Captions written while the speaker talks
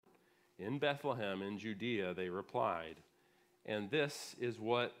In Bethlehem, in Judea, they replied. And this is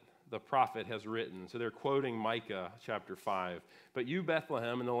what the prophet has written. So they're quoting Micah chapter 5. But you,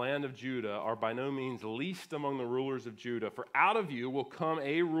 Bethlehem, in the land of Judah, are by no means least among the rulers of Judah, for out of you will come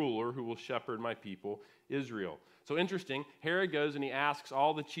a ruler who will shepherd my people, Israel. So interesting, Herod goes and he asks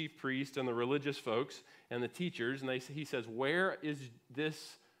all the chief priests and the religious folks and the teachers, and he says, where is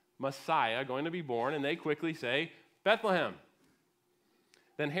this Messiah going to be born? And they quickly say, Bethlehem.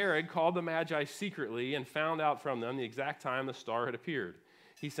 Then Herod called the Magi secretly and found out from them the exact time the star had appeared.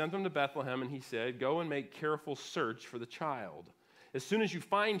 He sent them to Bethlehem and he said, go and make careful search for the child. As soon as you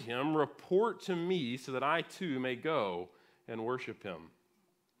find him, report to me so that I too may go and worship him.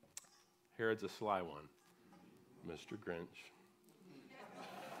 Herod's a sly one, Mr. Grinch.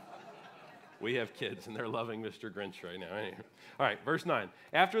 We have kids, and they're loving Mr. Grinch right now. Anyway. All right, verse 9.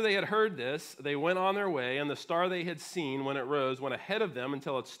 After they had heard this, they went on their way, and the star they had seen when it rose went ahead of them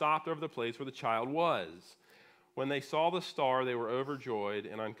until it stopped over the place where the child was. When they saw the star, they were overjoyed,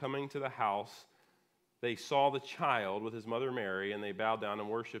 and on coming to the house, they saw the child with his mother Mary, and they bowed down and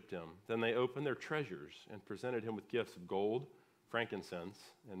worshipped him. Then they opened their treasures and presented him with gifts of gold, frankincense,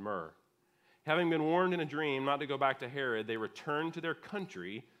 and myrrh. Having been warned in a dream not to go back to Herod, they returned to their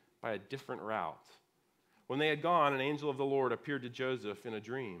country by a different route. When they had gone, an angel of the Lord appeared to Joseph in a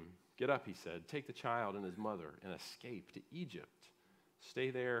dream. Get up, he said, take the child and his mother and escape to Egypt.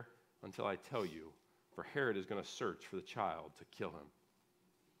 Stay there until I tell you, for Herod is going to search for the child to kill him.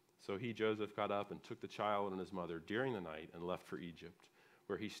 So he, Joseph, got up and took the child and his mother during the night and left for Egypt,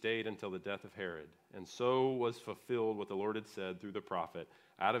 where he stayed until the death of Herod. And so was fulfilled what the Lord had said through the prophet,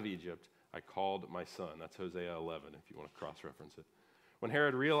 out of Egypt I called my son. That's Hosea 11, if you want to cross-reference it. When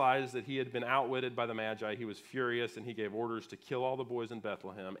Herod realized that he had been outwitted by the Magi, he was furious, and he gave orders to kill all the boys in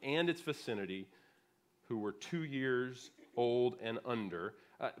Bethlehem and its vicinity who were 2 years old and under.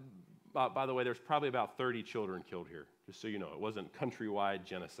 By the way, there's probably about 30 children killed here, just so you know. It wasn't countrywide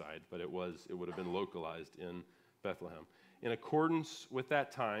genocide, but it would have been localized in Bethlehem. In accordance with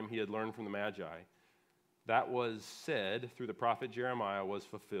that time he had learned from the Magi, that was said through the prophet Jeremiah was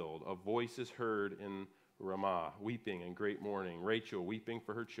fulfilled. A voice is heard in Ramah, weeping and great mourning, Rachel weeping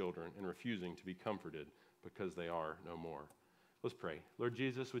for her children and refusing to be comforted because they are no more. Let's pray. Lord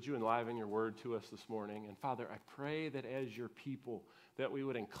Jesus, would you enliven your word to us this morning? And Father, I pray that as your people, that we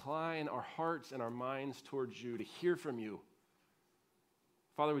would incline our hearts and our minds towards you to hear from you.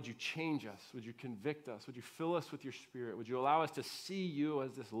 Father, would you change us? Would you convict us? Would you fill us with your Spirit? Would you allow us to see you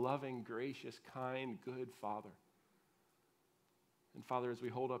as this loving, gracious, kind, good Father? And Father, as we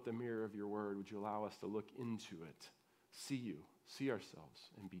hold up the mirror of your word, would you allow us to look into it, see you, see ourselves,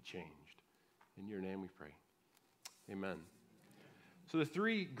 and be changed? In your name we pray. Amen. So the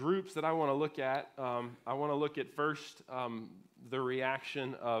three groups that I want to look at, I want to look at first the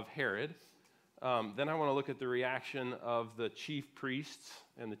reaction of Herod. Then I want to look at the reaction of the chief priests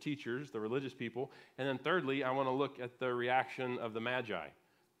and the teachers, the religious people. And then thirdly, I want to look at the reaction of the Magi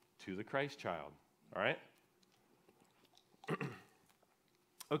to the Christ child. All right?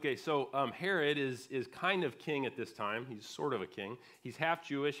 Okay, so Herod is kind of king at this time. He's sort of a king. He's half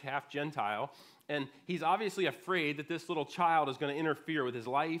Jewish, half Gentile. And he's obviously afraid that this little child is going to interfere with his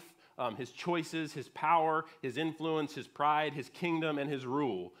life, his choices, his power, his influence, his pride, his kingdom, and his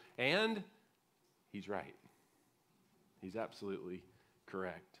rule. And he's right. He's absolutely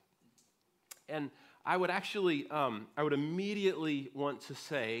correct. And I would immediately want to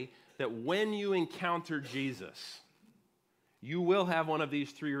say that when you encounter Jesus, you will have one of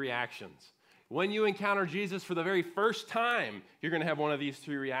these three reactions. When you encounter Jesus for the very first time, you're going to have one of these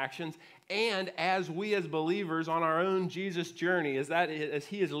three reactions. And as we as believers on our own Jesus journey, as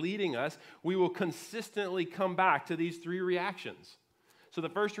he is leading us, we will consistently come back to these three reactions. So the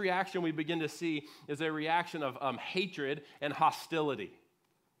first reaction we begin to see is a reaction of hatred and hostility.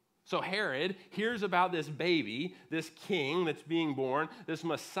 So Herod hears about this baby, this king that's being born, this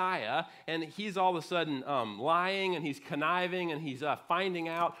Messiah, and he's all of a sudden lying, and he's conniving, and he's finding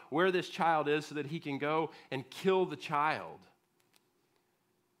out where this child is so that he can go and kill the child.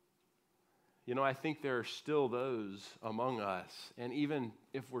 You know, I think there are still those among us, and even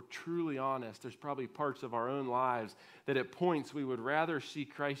if we're truly honest, there's probably parts of our own lives that at points we would rather see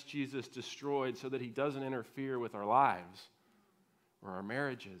Christ Jesus destroyed so that he doesn't interfere with our lives, or our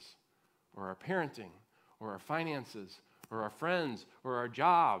marriages, or our parenting, or our finances, or our friends, or our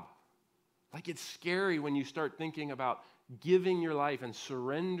job. Like, it's scary when you start thinking about giving your life and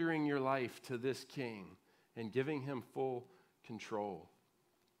surrendering your life to this king and giving him full control.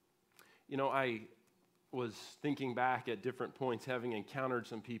 You know, I was thinking back at different points, having encountered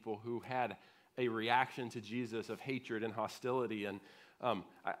some people who had a reaction to Jesus of hatred and hostility. And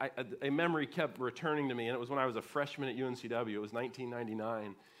a memory kept returning to me, and it was when I was a freshman at UNCW. It was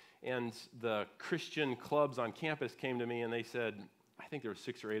 1999, and the Christian clubs on campus came to me, and they said, I think there were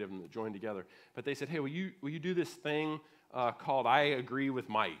 6 or 8 of them that joined together, but they said, hey, will you do this thing called I Agree with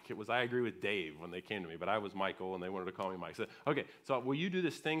Mike? It was I Agree with Dave when they came to me, but I was Michael, and they wanted to call me Mike. So, okay, so will you do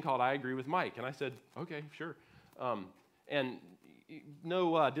this thing called I Agree with Mike? And I said, okay, sure. And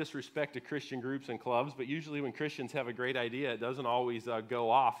no disrespect to Christian groups and clubs, but usually when Christians have a great idea, it doesn't always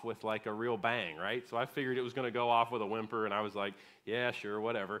go off with like a real bang, right? So I figured it was going to go off with a whimper, and I was like, yeah, sure,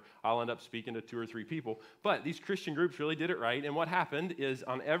 whatever. I'll end up speaking to 2 or 3 people. But these Christian groups really did it right, and what happened is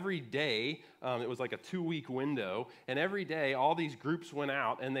on every day, it was like a 2-week window, and every day all these groups went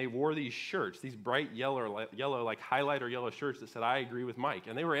out, and they wore these shirts, these bright yellow like highlighter yellow shirts that said, I agree with Mike,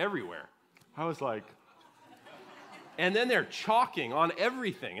 and they were everywhere. I was like... And then they're chalking on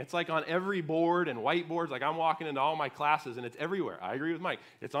everything. It's like on every board and whiteboards. Like I'm walking into all my classes and it's everywhere. I agree with Mike.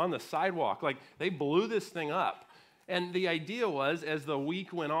 It's on the sidewalk. Like they blew this thing up. And the idea was as the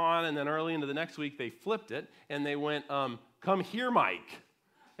week went on and then early into the next week, they flipped it and they went, come here, Mike.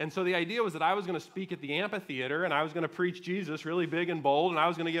 And so the idea was that I was going to speak at the amphitheater and I was going to preach Jesus really big and bold and I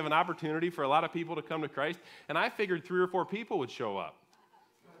was going to give an opportunity for a lot of people to come to Christ. And I figured 3 or 4 people would show up.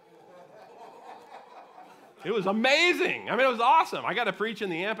 It was amazing. I mean, it was awesome. I got to preach in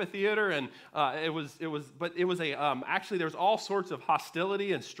the amphitheater, and actually, there was all sorts of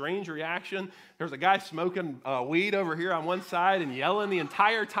hostility and strange reaction. There was a guy smoking weed over here on one side and yelling the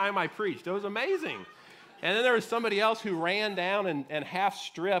entire time I preached. It was amazing. And then there was somebody else who ran down and half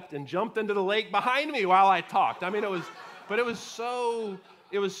stripped and jumped into the lake behind me while I talked. I mean, it was so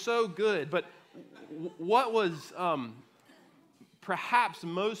good. But what was perhaps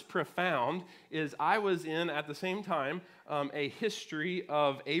most profound is I was in, at the same time, a history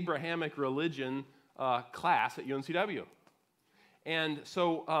of Abrahamic religion class at UNCW. And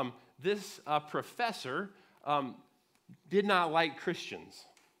so this professor did not like Christians,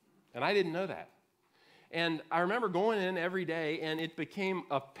 and I didn't know that. And I remember going in every day, and it became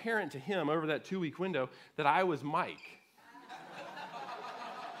apparent to him over that 2-week window that I was Mike.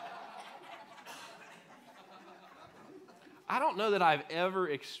 I don't know that I've ever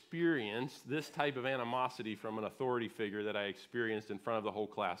experienced this type of animosity from an authority figure that I experienced in front of the whole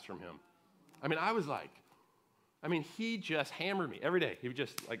class from him. I mean, he just hammered me every day. He would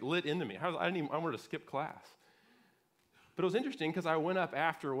just like lit into me. I wanted to skip class. But it was interesting because I went up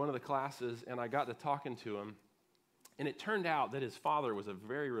after one of the classes and I got to talking to him. And it turned out that his father was a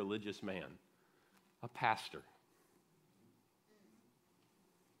very religious man, a pastor.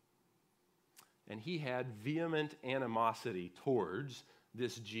 And he had vehement animosity towards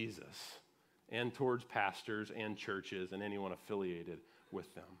this Jesus and towards pastors and churches and anyone affiliated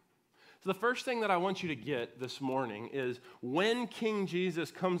with them. So the first thing that I want you to get this morning is when King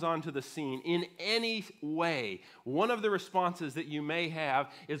Jesus comes onto the scene in any way, one of the responses that you may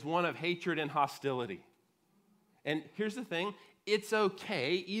have is one of hatred and hostility. And here's the thing. It's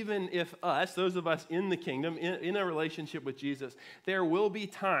okay, even if us, those of us in the kingdom, in a relationship with Jesus, there will be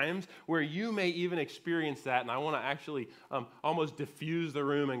times where you may even experience that, and I want to actually almost diffuse the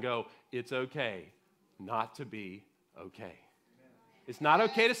room and go, it's okay not to be okay. It's not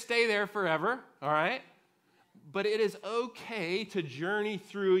okay to stay there forever, all right? But it is okay to journey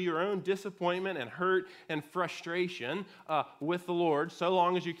through your own disappointment and hurt and frustration with the Lord so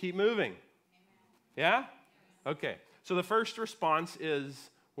long as you keep moving. Yeah? Okay. So the first response is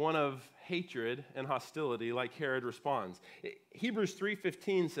one of hatred and hostility, like Herod responds. Hebrews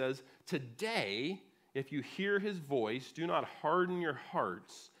 3:15 says, "Today, if you hear his voice, do not harden your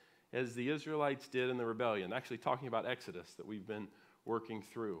hearts as the Israelites did in the rebellion." Actually talking about Exodus that we've been working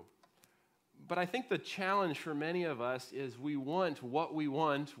through. But I think the challenge for many of us is we want what we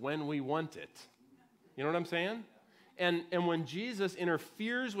want when we want it. You know what I'm saying? And when Jesus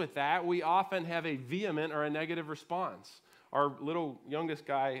interferes with that, we often have a vehement or a negative response. Our little youngest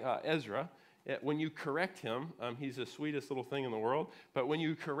guy, Ezra, when you correct him, he's the sweetest little thing in the world, but when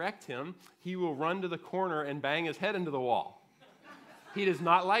you correct him, he will run to the corner and bang his head into the wall. He does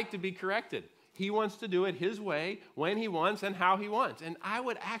not like to be corrected. He wants to do it his way, when he wants, and how he wants. And I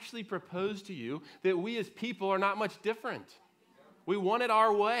would actually propose to you that we as people are not much different. We want it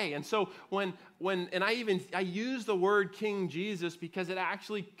our way. And so I use the word King Jesus because it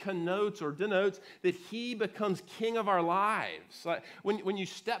actually connotes or denotes that he becomes king of our lives. When you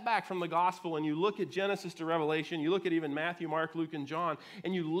step back from the gospel and you look at Genesis to Revelation, you look at even Matthew, Mark, Luke, and John,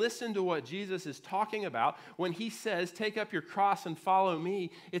 and you listen to what Jesus is talking about when he says, take up your cross and follow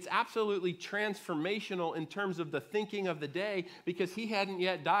me, it's absolutely transformational in terms of the thinking of the day because he hadn't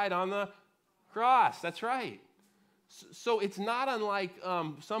yet died on the cross. That's right. So it's not unlike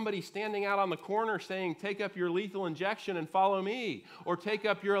somebody standing out on the corner saying, take up your lethal injection and follow me, or take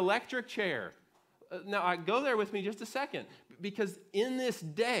up your electric chair. Now, go there with me just a second, because in this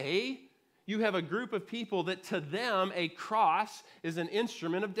day, you have a group of people that to them, a cross is an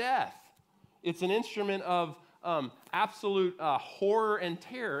instrument of death. It's an instrument of absolute horror and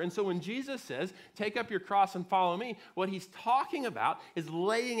terror. And so when Jesus says, take up your cross and follow me, what he's talking about is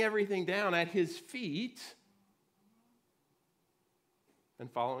laying everything down at his feet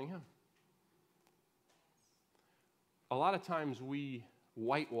and following him. A lot of times we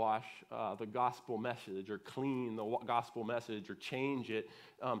whitewash the gospel message, or clean the gospel message, or change it,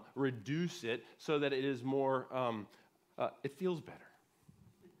 reduce it so that it is more, it feels better.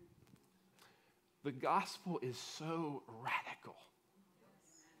 The gospel is so radical.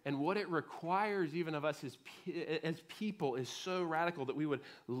 And what it requires even of us as people is so radical that we would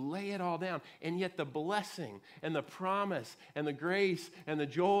lay it all down. And yet the blessing and the promise and the grace and the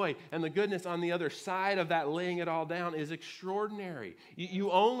joy and the goodness on the other side of that laying it all down is extraordinary.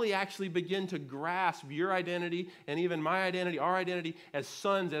 You only actually begin to grasp your identity and even my identity, our identity as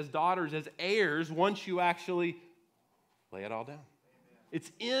sons, as daughters, as heirs once you actually lay it all down. Amen.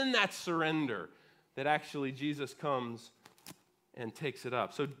 It's in that surrender that actually Jesus comes and takes it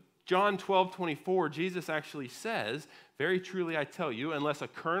up. So John 12:24, Jesus actually says, very truly I tell you, unless a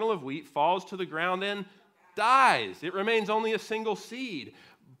kernel of wheat falls to the ground and dies, it remains only a single seed.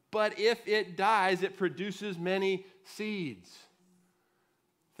 But if it dies, it produces many seeds.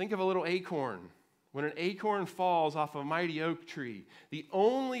 Think of a little acorn. When an acorn falls off a mighty oak tree, the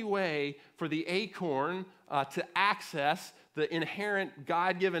only way for the acorn to access the inherent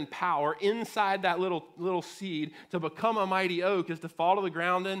God-given power inside that little seed to become a mighty oak is to fall to the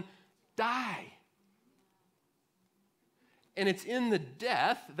ground and die. And it's in the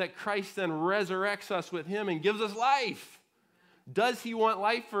death that Christ then resurrects us with him and gives us life. Does he want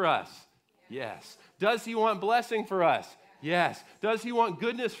life for us? Yes. Does he want blessing for us? Yes. Does he want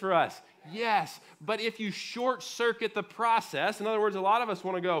goodness for us? Yes. But if you short circuit the process, in other words, a lot of us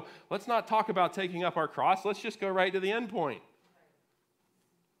want to go, let's not talk about taking up our cross. Let's just go right to the end point.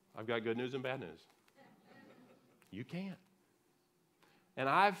 I've got good news and bad news. You can't. And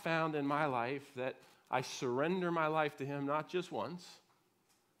I've found in my life that I surrender my life to him not just once,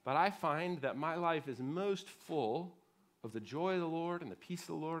 but I find that my life is most full of the joy of the Lord and the peace of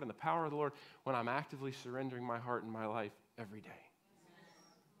the Lord and the power of the Lord when I'm actively surrendering my heart and my life every day.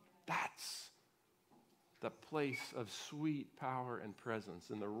 That's the place of sweet power and presence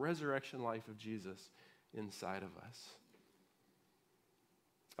in the resurrection life of Jesus inside of us.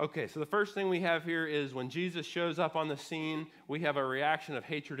 Okay, so the first thing we have here is when Jesus shows up on the scene, we have a reaction of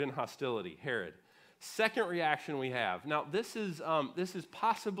hatred and hostility, Herod. Second reaction we have. Now, this is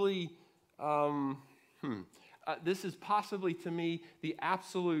possibly to me the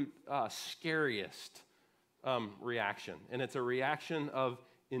absolute scariest reaction, and it's a reaction of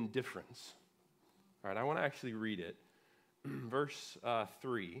indifference. All right, I want to actually read it. Verse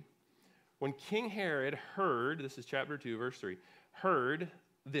 3. When King Herod heard, this is chapter 2, verse 3, heard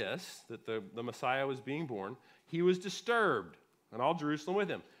this, that the Messiah was being born, he was disturbed, and all Jerusalem with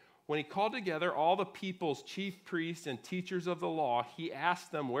him. When he called together all the people's chief priests and teachers of the law, he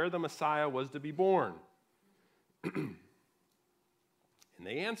asked them where the Messiah was to be born. And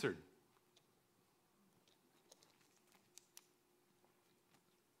they answered,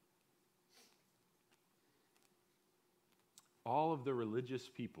 all of the religious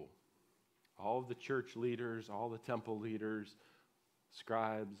people, all of the church leaders, all the temple leaders,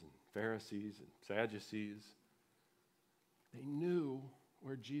 scribes and Pharisees and Sadducees, they knew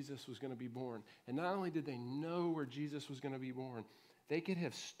where Jesus was going to be born. And not only did they know where Jesus was going to be born, they could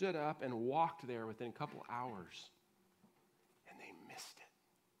have stood up and walked there within a couple hours, and they missed it.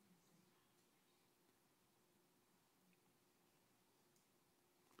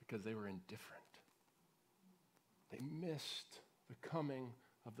 Because they were indifferent. They missed the coming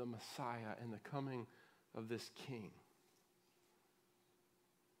of the Messiah and the coming of this King.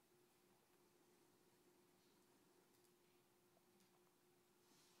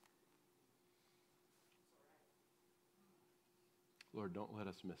 Lord, don't let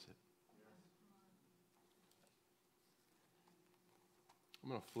us miss it. I'm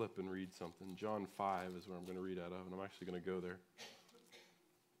going to flip and read something. John 5 is where I'm going to read out of, and I'm actually going to go there.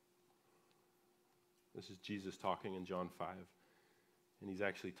 This is Jesus talking in John 5, and he's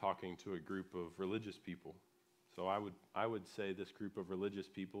actually talking to a group of religious people. So I would say this group of religious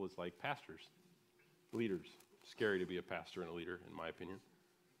people is like pastors, leaders. Scary to be a pastor and a leader, in my opinion.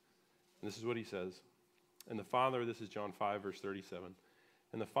 And this is what he says. And the Father, this is John 5, verse 37,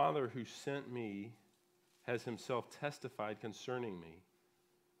 and the Father who sent me has himself testified concerning me.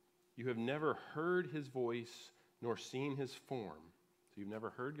 You have never heard his voice nor seen his form. So you've never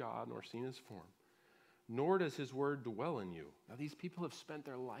heard God nor seen his form. Nor does his word dwell in you. Now these people have spent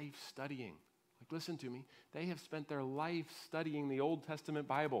their life studying. Like, listen to me. They have spent their life studying the Old Testament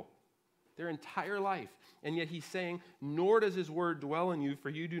Bible. Their entire life. And yet he's saying, nor does his word dwell in you, for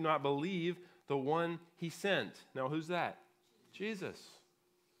you do not believe the one he sent. Now who's that? Jesus.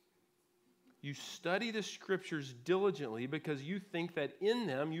 You study the scriptures diligently because you think that in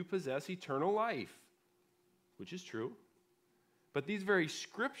them you possess eternal life, which is true. But these very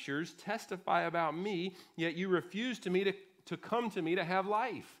scriptures testify about me, yet you refuse to come to me to have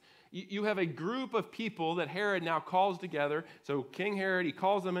life. You have a group of people that Herod now calls together. So King Herod, he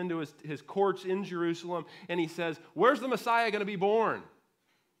calls them into his courts in Jerusalem, and he says, where's the Messiah going to be born?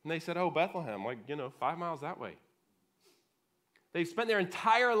 And they said, oh, Bethlehem, 5 miles that way. They've spent their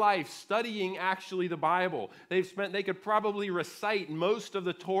entire life studying actually the Bible. They could probably recite most of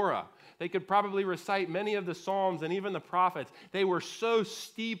the Torah. They could probably recite many of the Psalms and even the prophets. They were so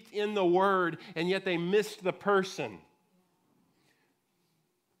steeped in the Word, and yet they missed the person.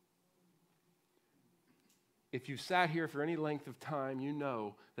 If you've sat here for any length of time, you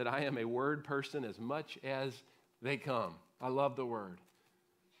know that I am a Word person as much as they come. I love the Word.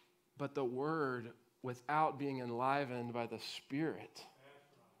 But the Word without being enlivened by the Spirit.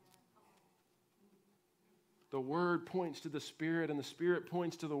 The Word points to the Spirit, and the Spirit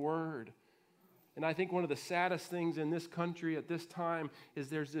points to the Word. And I think one of the saddest things in this country at this time is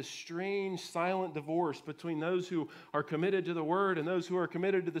there's this strange silent divorce between those who are committed to the Word and those who are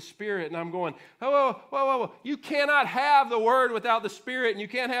committed to the Spirit. And I'm going, whoa. You cannot have the Word without the Spirit, and you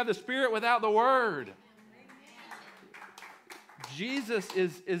can't have the Spirit without the Word. Jesus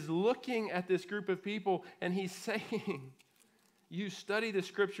is looking at this group of people, and he's saying, you study the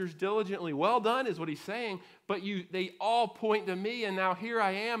scriptures diligently. Well done is what he's saying, but they all point to me, and now here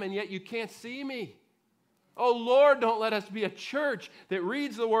I am, and yet you can't see me. Oh, Lord, don't let us be a church that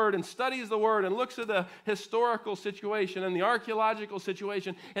reads the Word and studies the Word and looks at the historical situation and the archaeological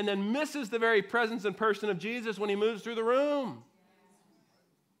situation and then misses the very presence and person of Jesus when he moves through the room.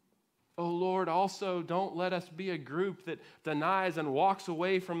 Oh, Lord, also don't let us be a group that denies and walks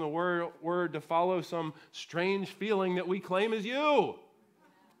away from the word to follow some strange feeling that we claim is you.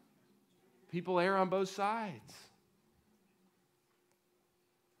 People err on both sides.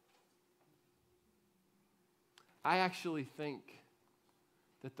 I actually think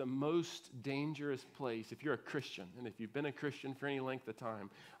that the most dangerous place, if you're a Christian, and if you've been a Christian for any length of time,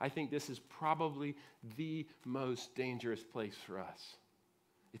 I think this is probably the most dangerous place for us.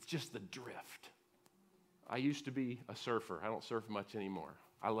 It's just the drift. I used to be a surfer. I don't surf much anymore.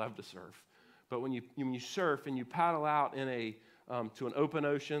 I love to surf. But when you surf and you paddle out in to an open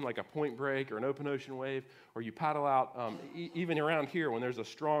ocean, like a Point Break or an open ocean wave, or you paddle out even around here when there's a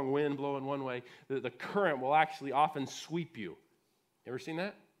strong wind blowing one way, the current will actually often sweep you. Ever seen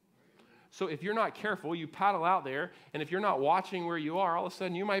that? So if you're not careful, you paddle out there, and if you're not watching where you are, all of a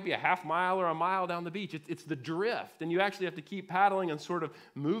sudden you might be a half mile or a mile down the beach. It's the drift, and you actually have to keep paddling and sort of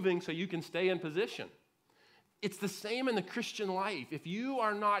moving so you can stay in position. It's the same in the Christian life. If you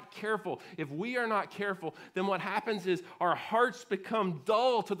are not careful, if we are not careful, then what happens is our hearts become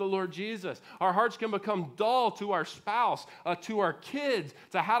dull to the Lord Jesus. Our hearts can become dull to our spouse, to our kids,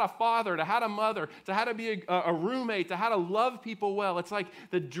 to how to father, to how to mother, to how to be a roommate, to how to love people well. It's like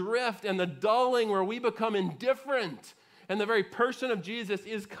the drift and the dulling where we become indifferent. And the very person of Jesus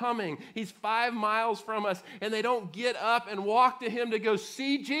is coming. He's 5 miles from us, and they don't get up and walk to him to go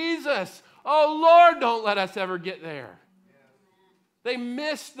see Jesus. Oh, Lord, don't let us ever get there. They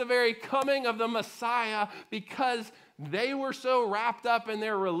missed the very coming of the Messiah because they were so wrapped up in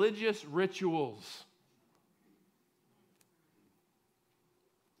their religious rituals.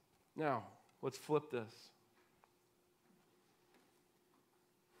 Now, let's flip this.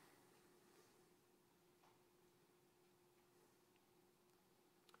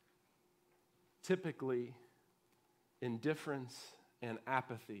 Typically, indifference and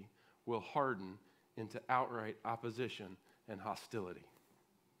apathy will harden into outright opposition and hostility.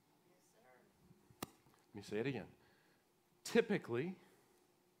 Let me say it again. Typically,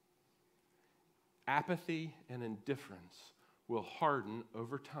 apathy and indifference will harden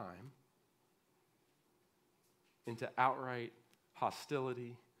over time into outright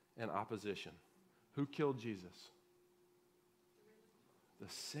hostility and opposition. Who killed Jesus? The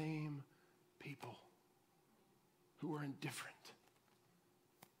same people who were indifferent.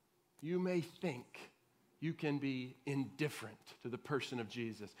 You may think you can be indifferent to the person of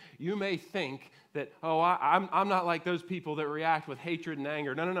Jesus. You may think that, I'm not like those people that react with hatred and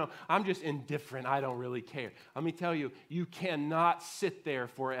anger. No. I'm just indifferent. I don't really care. Let me tell you, you cannot sit there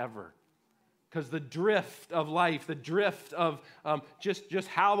forever. Because the drift of life, the drift of just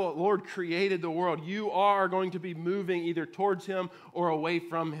how the Lord created the world, you are going to be moving either towards Him or away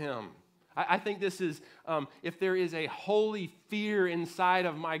from Him. I think this is, if there is a holy fear inside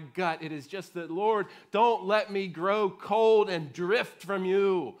of my gut, it is just that, Lord, don't let me grow cold and drift from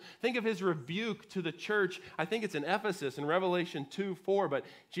you. Think of His rebuke to the church. I think it's in Ephesus in Revelation 2:4, but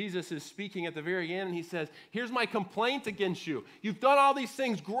Jesus is speaking at the very end, and He says, here's my complaint against you. You've done all these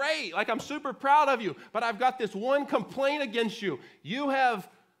things great, like I'm super proud of you, but I've got this one complaint against you. You have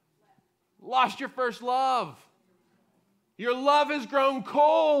lost your first love. Your love has grown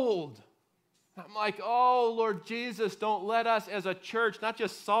cold. I'm like, oh, Lord Jesus, don't let us as a church, not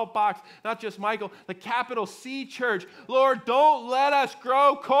just Saltbox, not just Michael, the capital C church, Lord, don't let us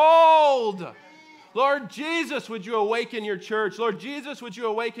grow cold. Lord Jesus, would you awaken your church? Lord Jesus, would you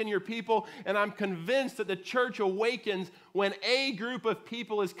awaken your people? And I'm convinced that the church awakens when a group of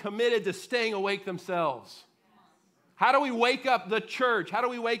people is committed to staying awake themselves. How do we wake up the church? How do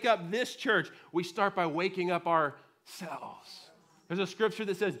we wake up this church? We start by waking up ourselves. There's a scripture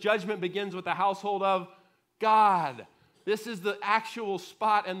that says judgment begins with the household of God. This is the actual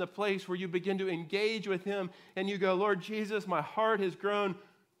spot and the place where you begin to engage with Him and you go, Lord Jesus, my heart has grown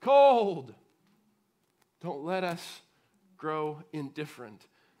cold. Don't let us grow indifferent.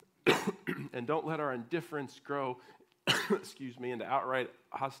 And don't let our indifference grow, into outright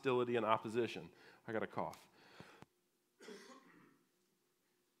hostility and opposition. I got a cough.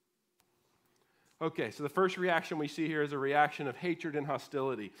 Okay, so the first reaction we see here is a reaction of hatred and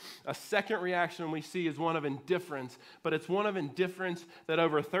hostility. A second reaction we see is one of indifference, but it's one of indifference that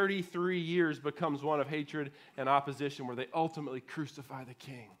over 33 years becomes one of hatred and opposition where they ultimately crucify the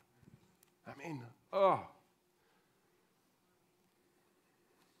King. I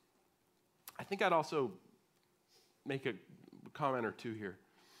think I'd also make a comment or two here.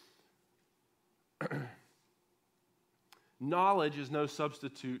 Knowledge is no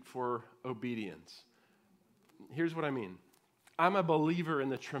substitute for obedience. Here's what I mean. I'm a believer in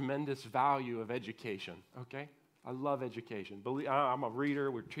the tremendous value of education, okay? I love education. I'm a reader.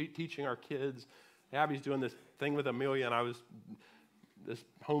 We're teaching our kids. Abby's doing this thing with Amelia, and I was this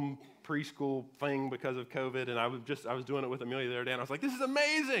home preschool thing because of COVID, and I was doing it with Amelia the other day, and I was like, this is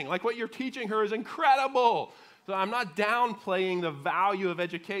amazing. Like, what you're teaching her is incredible. So I'm not downplaying the value of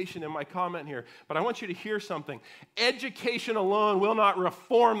education in my comment here, but I want you to hear something. Education alone will not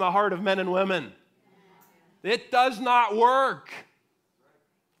reform the heart of men and women. It does not work.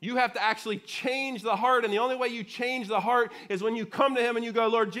 You have to actually change the heart, and the only way you change the heart is when you come to Him and you go,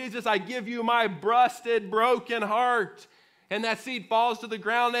 Lord Jesus, I give you my busted, broken heart. And that seed falls to the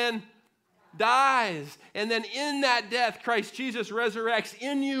ground and dies. And then in that death, Christ Jesus resurrects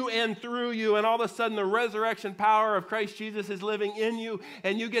in you and through you. And all of a sudden, the resurrection power of Christ Jesus is living in you.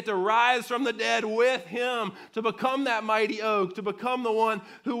 And you get to rise from the dead with Him to become that mighty oak, to become the one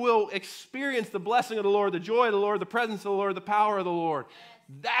who will experience the blessing of the Lord, the joy of the Lord, the presence of the Lord, the power of the Lord.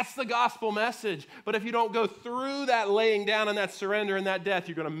 That's the gospel message. But if you don't go through that laying down and that surrender and that death,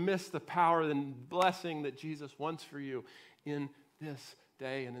 you're going to miss the power and blessing that Jesus wants for you in this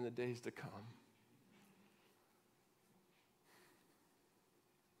day and in the days to come.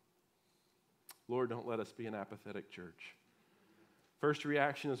 Lord, don't let us be an apathetic church. First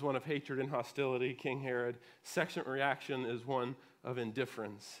reaction is one of hatred and hostility, King Herod. Second reaction is one of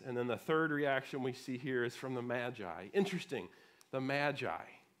indifference. And then the third reaction we see here is from the Magi. Interesting, the Magi.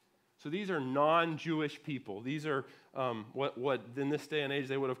 So these are non-Jewish people. These are what in this day and age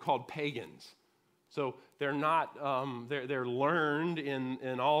they would have called pagans. So they're not, they're learned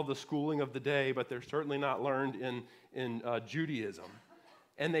in all the schooling of the day, but they're certainly not learned in Judaism.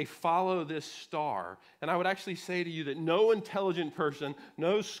 And they follow this star. And I would actually say to you that no intelligent person,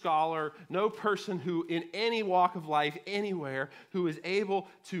 no scholar, no person who in any walk of life, anywhere, who is able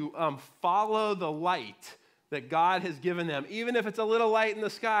to follow the light that God has given them, even if it's a little light in the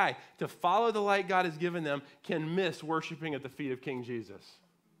sky, to follow the light God has given them, can miss worshiping at the feet of King Jesus.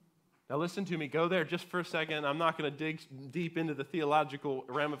 Now listen to me, go there just for a second. I'm not going to dig deep into the theological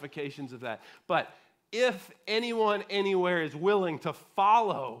ramifications of that. But if anyone anywhere is willing to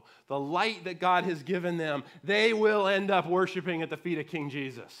follow the light that God has given them, they will end up worshiping at the feet of King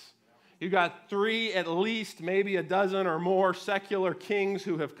Jesus. You got 3, at least, maybe a dozen or more secular kings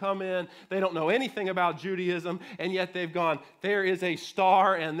who have come in. They don't know anything about Judaism, and yet they've gone, there is a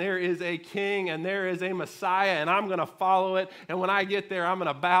star, and there is a king, and there is a Messiah, and I'm going to follow it. And when I get there, I'm going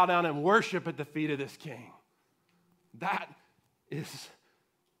to bow down and worship at the feet of this king. That is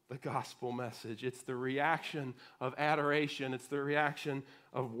the gospel message. It's the reaction of adoration. It's the reaction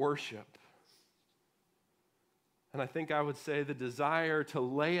of worship. And I think I would say the desire to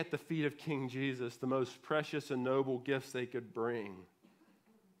lay at the feet of King Jesus the most precious and noble gifts they could bring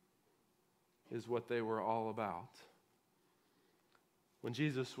is what they were all about. When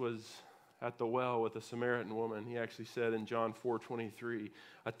Jesus was at the well with the Samaritan woman, he actually said in John 4:23,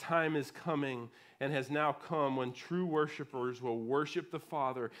 a time is coming and has now come when true worshipers will worship the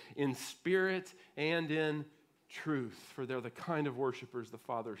Father in spirit and in truth, for they're the kind of worshipers the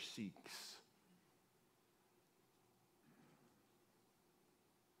Father seeks.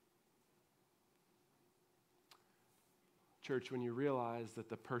 Church, when you realize that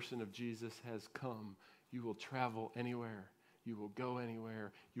the person of Jesus has come, you will travel anywhere. You will go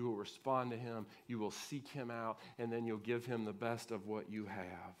anywhere. You will respond to him. You will seek him out, and then you'll give him the best of what you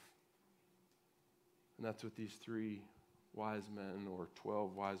have. And that's what these 3 wise men, or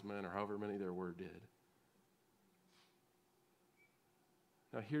 12 wise men, or however many there were, did.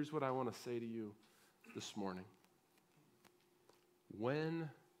 Now, here's what I want to say to you this morning. When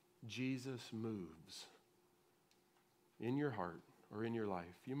Jesus moves in your heart or in your life,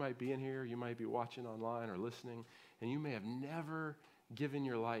 you might be in here, you might be watching online or listening, and you may have never given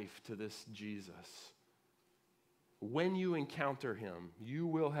your life to this Jesus. When you encounter him, you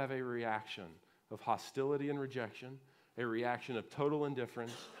will have a reaction of hostility and rejection, a reaction of total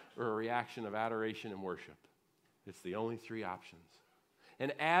indifference, or a reaction of adoration and worship. It's the only 3 options.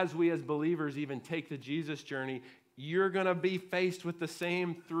 And as we as believers even take the Jesus journey, you're going to be faced with the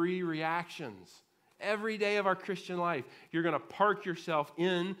same 3 reactions. Every day of our Christian life, you're going to park yourself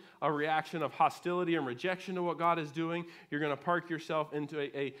in a reaction of hostility and rejection to what God is doing. You're going to park yourself into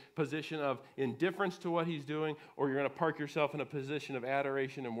a position of indifference to what he's doing, or you're going to park yourself in a position of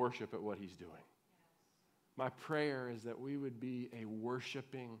adoration and worship at what he's doing. My prayer is that we would be a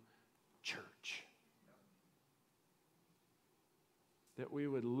worshiping church. That we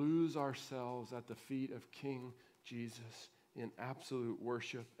would lose ourselves at the feet of King Jesus in absolute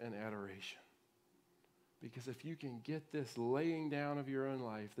worship and adoration. Because if you can get this laying down of your own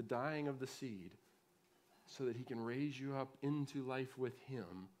life, the dying of the seed, so that he can raise you up into life with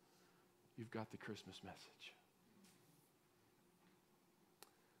him, you've got the Christmas message.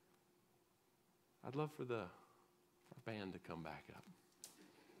 I'd love for our band to come back up.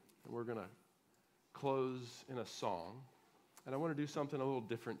 And we're going to close in a song. And I want to do something a little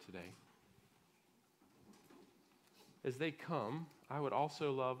different today. As they come, I would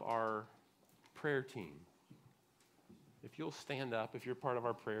also love our prayer team. If you'll stand up, if you're part of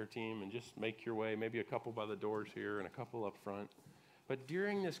our prayer team, and just make your way, maybe a couple by the doors here and a couple up front. But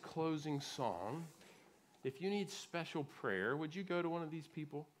during this closing song, if you need special prayer, would you go to one of these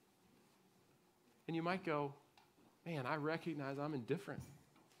people? And you might go, man, I recognize I'm indifferent.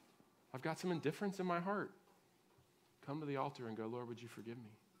 I've got some indifference in my heart. Come to the altar and go, Lord, would you forgive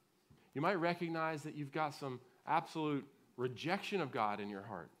me? You might recognize that you've got some absolute rejection of God in your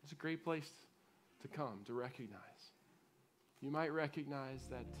heart. It's a great place to come, to recognize. You might recognize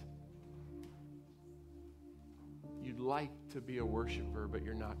that you'd like to be a worshiper, but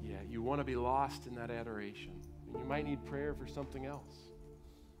you're not yet. You want to be lost in that adoration. And you might need prayer for something else.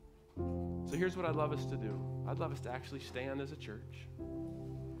 So here's what I'd love us to do. I'd love us to actually stand as a church.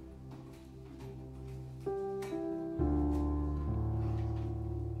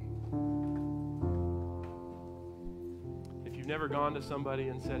 If you've never gone to somebody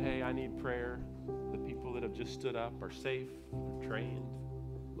and said, hey, I need prayer, the people that have just stood up are safe, they're trained.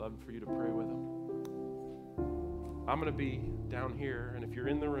 Love for you to pray with them. I'm going to be down here, and if you're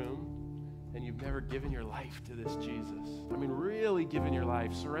in the room and you've never given your life to this Jesus, I mean really given your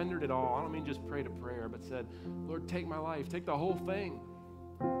life, surrendered it all, I don't mean just prayed a prayer, but said, Lord, take my life, take the whole thing,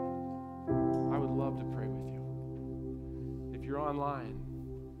 I would love to pray with you. If you're online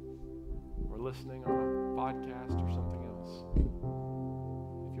or listening on a podcast or something else,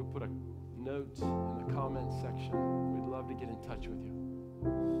 if you'll put a note in the comments section, we'd love to get in touch with you.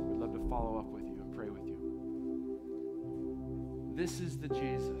 We'd love to follow up with you and pray with you. This is the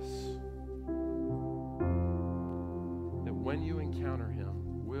Jesus that when you encounter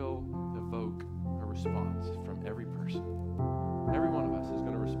him will evoke a response from every person. Every one of us is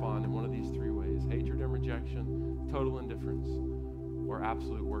going to respond in one of these 3 ways: hatred and rejection, total indifference, or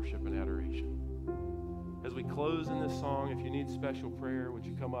absolute worship and adoration. As we close in this song, if you need special prayer, would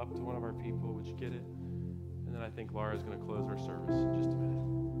you come up to one of our people? Would you get it? And then I think Laura's going to close our service in just a minute.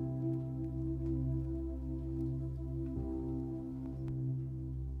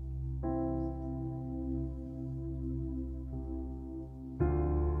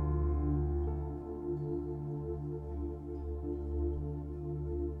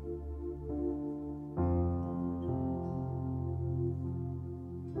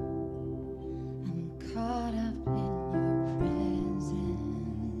 Caught up in your presence,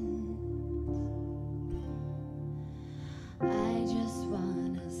 I just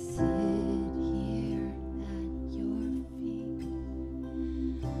wanna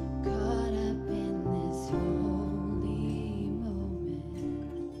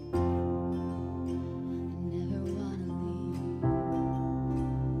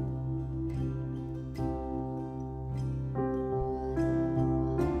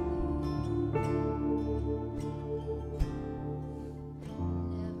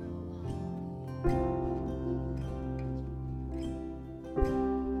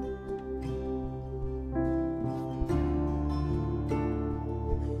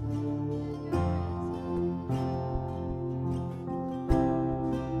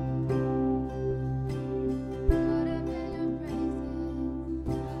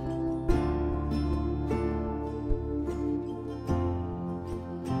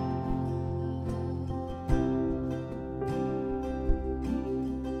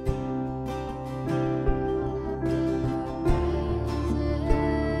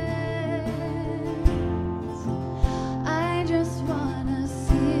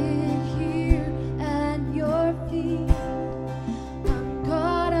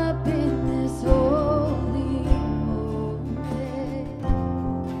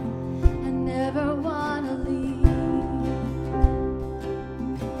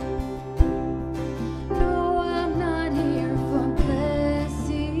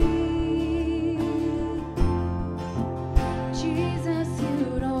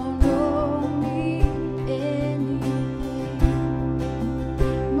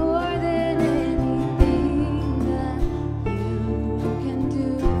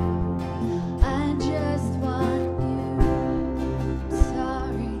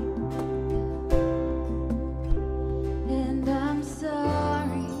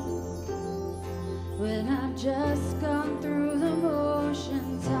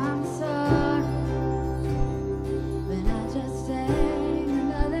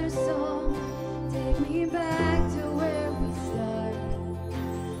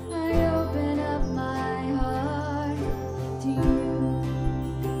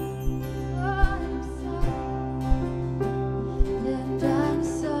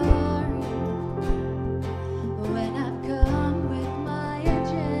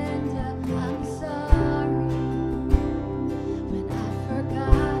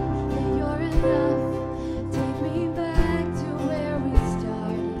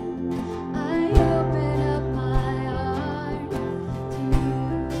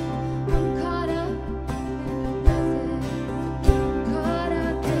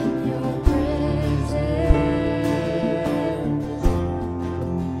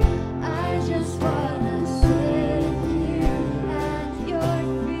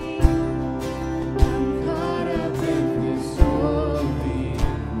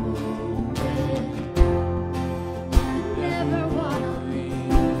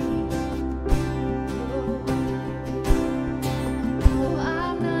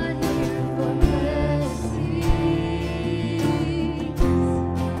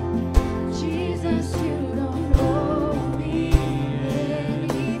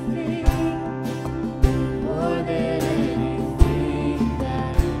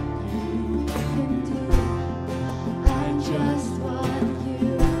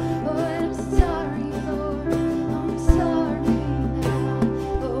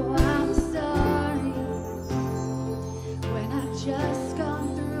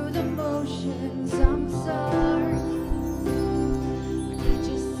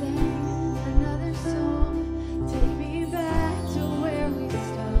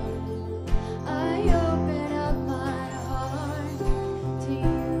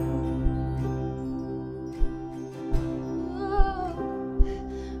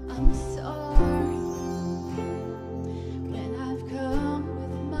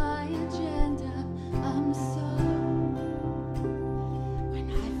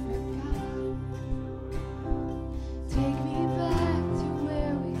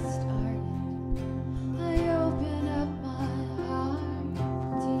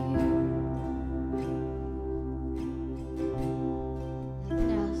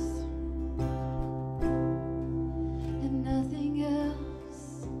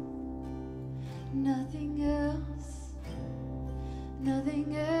Nothing else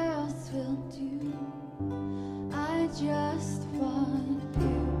will do. I just want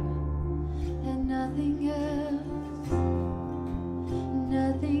you, and nothing else,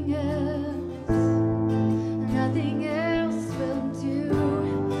 nothing else, nothing else will do.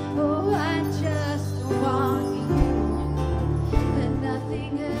 Oh, I just want you, and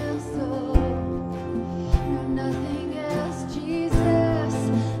nothing else, oh, no, nothing else, Jesus,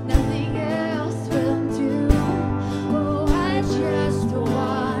 nothing else will do. Oh, I just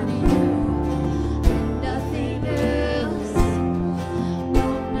want you, and nothing else, no,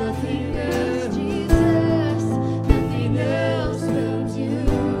 nothing else, Jesus, nothing else will do.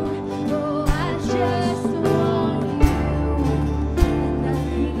 Oh, I just want you, and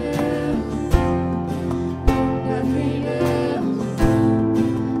nothing else, nothing else,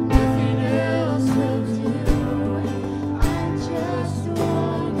 nothing else will do. I just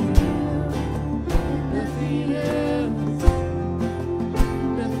want you, and nothing else,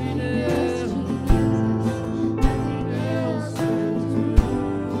 nothing else, Jesus, nothing else will do.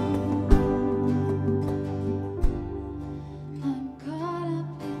 I'm caught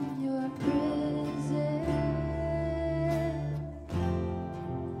up in your presence.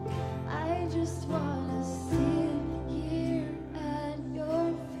 I just wanna sit here at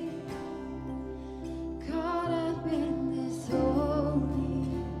your feet, caught up in this holy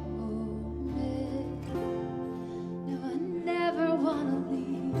moment. No, I never wanna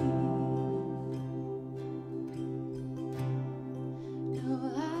leave. No,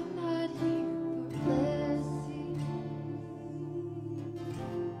 I'm not here for blessing.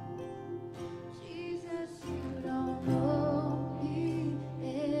 Jesus, you don't owe me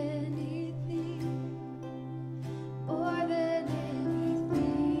anything more than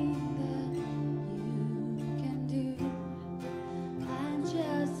anything that you can do. I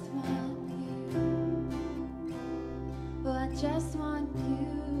just want you. Oh, I just want you.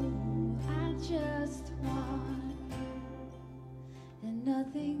 I just want you, and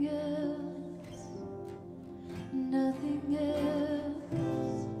nothing else, nothing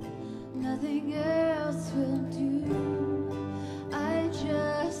else, nothing else will do. I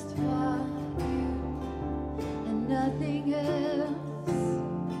just want you, and nothing else,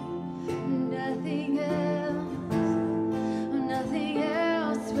 nothing else, nothing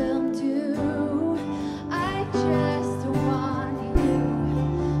else will do. I just want you,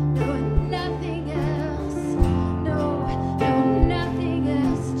 no, nothing else, no, no, nothing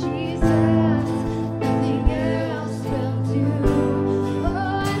else, Jesus, nothing else will do.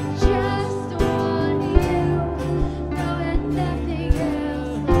 Oh, I just want you, no, and nothing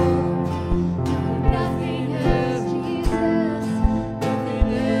else, no, nothing else, Jesus, nothing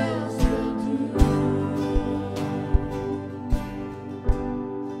else will do.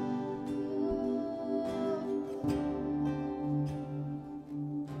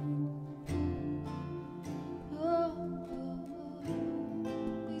 Oh,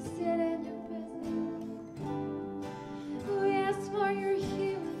 we sit in your presence. We ask for your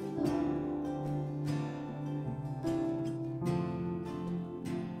healing, Lord.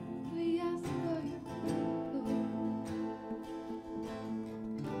 We ask for your healing, Lord.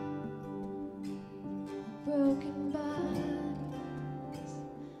 Broken bodies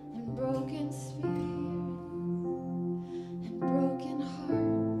and broken spirits and broken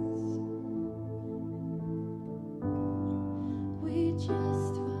hearts. We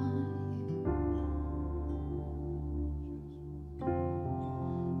just want you.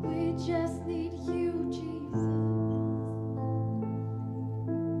 We just need you, Jesus.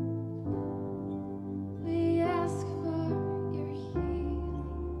 We ask for your healing.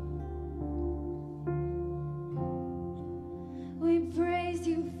 We praise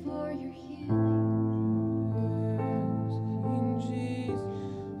you for your healing.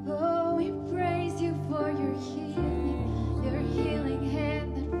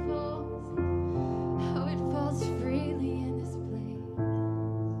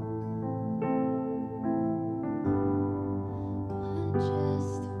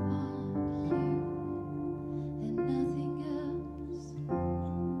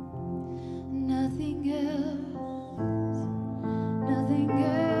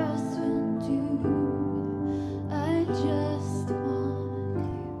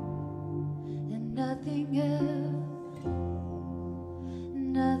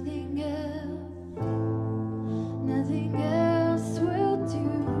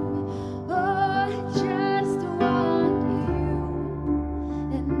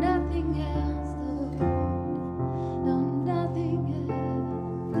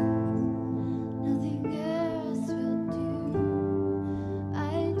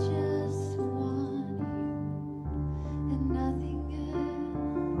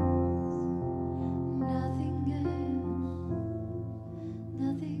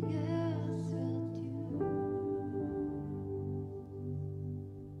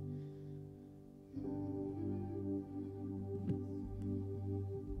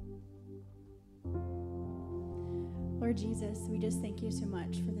 Lord Jesus, we just thank you so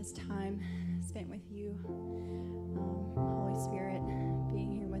much for this time spent with you. Holy Spirit, being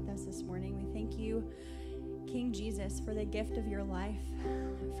here with us this morning. We thank you, King Jesus, for the gift of your life,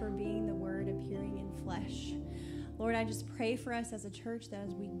 for being the Word appearing in flesh. Lord, I just pray for us as a church that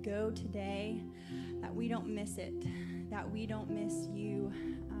as we go today, that we don't miss it, that we don't miss you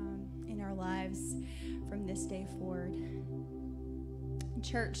in our lives from this day forward.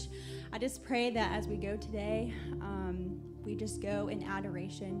 Church, I just pray that as we go today, we just go in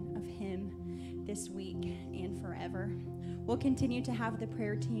adoration of him this week and forever. We'll continue to have the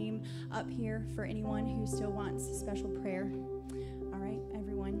prayer team up here for anyone who still wants special prayer. All right,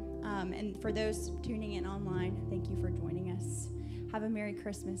 everyone. And for those tuning in online, thank you for joining us. Have a Merry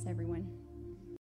Christmas, everyone.